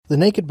The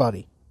Naked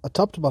Body, a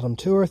top-to-bottom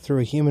tour through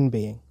a human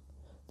being.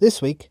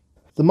 This week,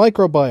 The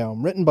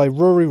Microbiome, written by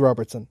Rory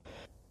Robertson.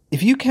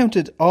 If you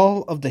counted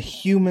all of the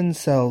human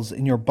cells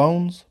in your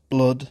bones,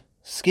 blood,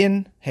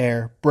 skin,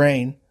 hair,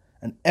 brain,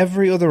 and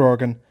every other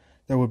organ,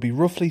 there would be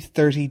roughly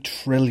 30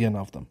 trillion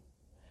of them.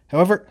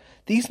 However,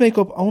 these make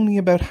up only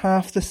about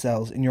half the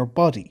cells in your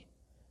body.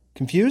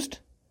 Confused?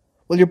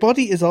 Well, your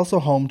body is also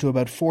home to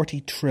about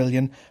 40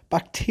 trillion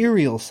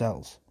bacterial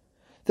cells.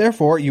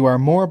 Therefore, you are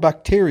more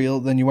bacterial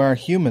than you are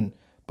human,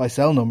 by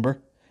cell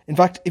number. In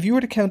fact, if you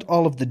were to count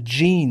all of the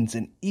genes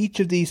in each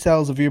of these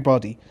cells of your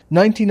body,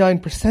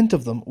 99%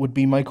 of them would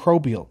be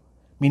microbial,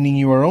 meaning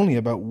you are only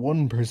about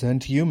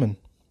 1% human.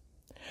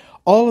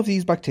 All of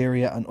these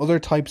bacteria and other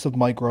types of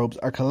microbes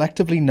are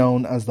collectively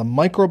known as the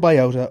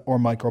microbiota or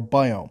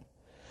microbiome.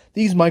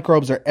 These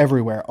microbes are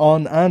everywhere,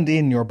 on and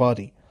in your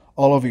body,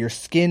 all over your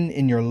skin,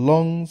 in your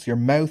lungs, your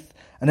mouth,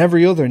 and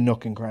every other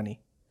nook and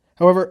cranny.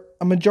 However,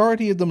 a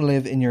majority of them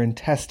live in your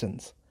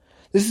intestines.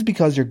 This is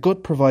because your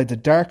gut provides a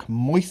dark,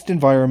 moist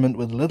environment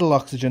with little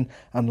oxygen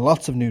and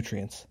lots of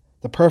nutrients,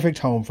 the perfect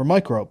home for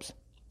microbes.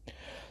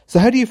 So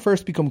how do you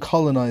first become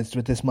colonized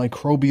with this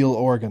microbial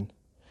organ?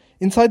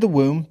 Inside the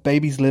womb,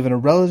 babies live in a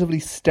relatively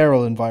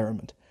sterile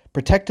environment,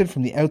 protected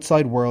from the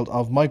outside world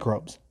of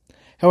microbes.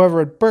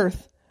 However, at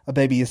birth, a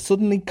baby is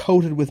suddenly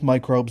coated with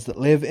microbes that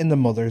live in the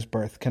mother's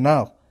birth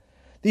canal.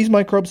 These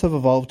microbes have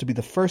evolved to be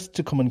the first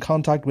to come in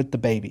contact with the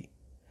baby.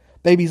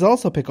 Babies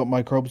also pick up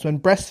microbes when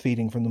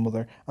breastfeeding from the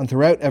mother and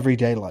throughout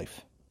everyday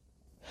life.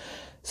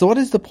 So what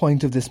is the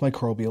point of this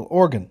microbial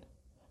organ?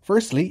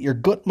 Firstly, your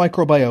gut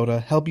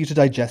microbiota help you to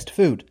digest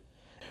food.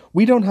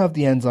 We don't have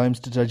the enzymes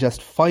to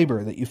digest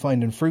fibre that you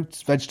find in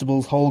fruits,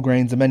 vegetables, whole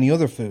grains and many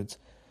other foods.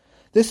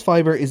 This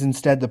fibre is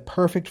instead the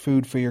perfect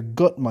food for your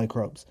gut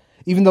microbes,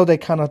 even though they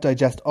cannot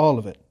digest all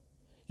of it.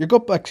 Your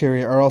gut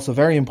bacteria are also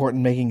very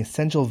important making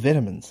essential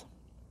vitamins.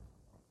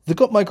 The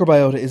gut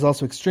microbiota is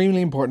also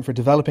extremely important for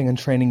developing and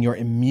training your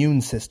immune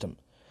system.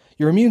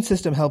 Your immune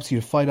system helps you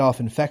to fight off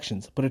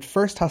infections, but it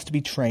first has to be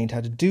trained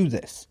how to do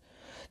this.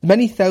 The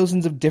many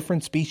thousands of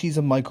different species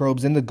of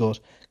microbes in the gut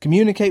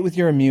communicate with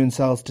your immune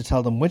cells to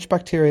tell them which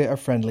bacteria are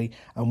friendly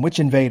and which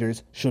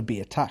invaders should be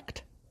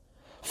attacked.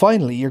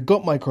 Finally, your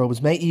gut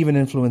microbes may even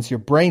influence your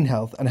brain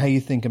health and how you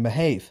think and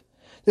behave.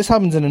 This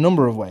happens in a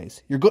number of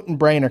ways. Your gut and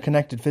brain are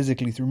connected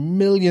physically through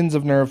millions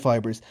of nerve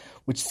fibres,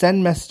 which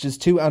send messages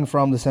to and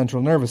from the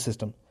central nervous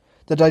system.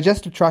 The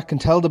digestive tract can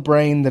tell the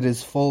brain that it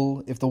is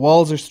full if the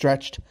walls are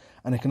stretched,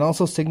 and it can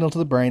also signal to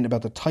the brain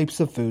about the types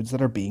of foods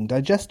that are being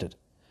digested.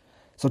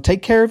 So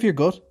take care of your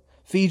gut,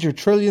 feed your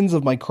trillions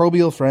of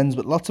microbial friends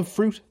with lots of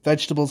fruit,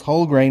 vegetables,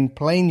 whole grain,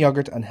 plain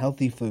yogurt and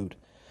healthy food.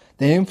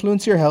 They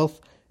influence your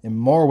health in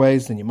more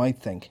ways than you might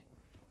think.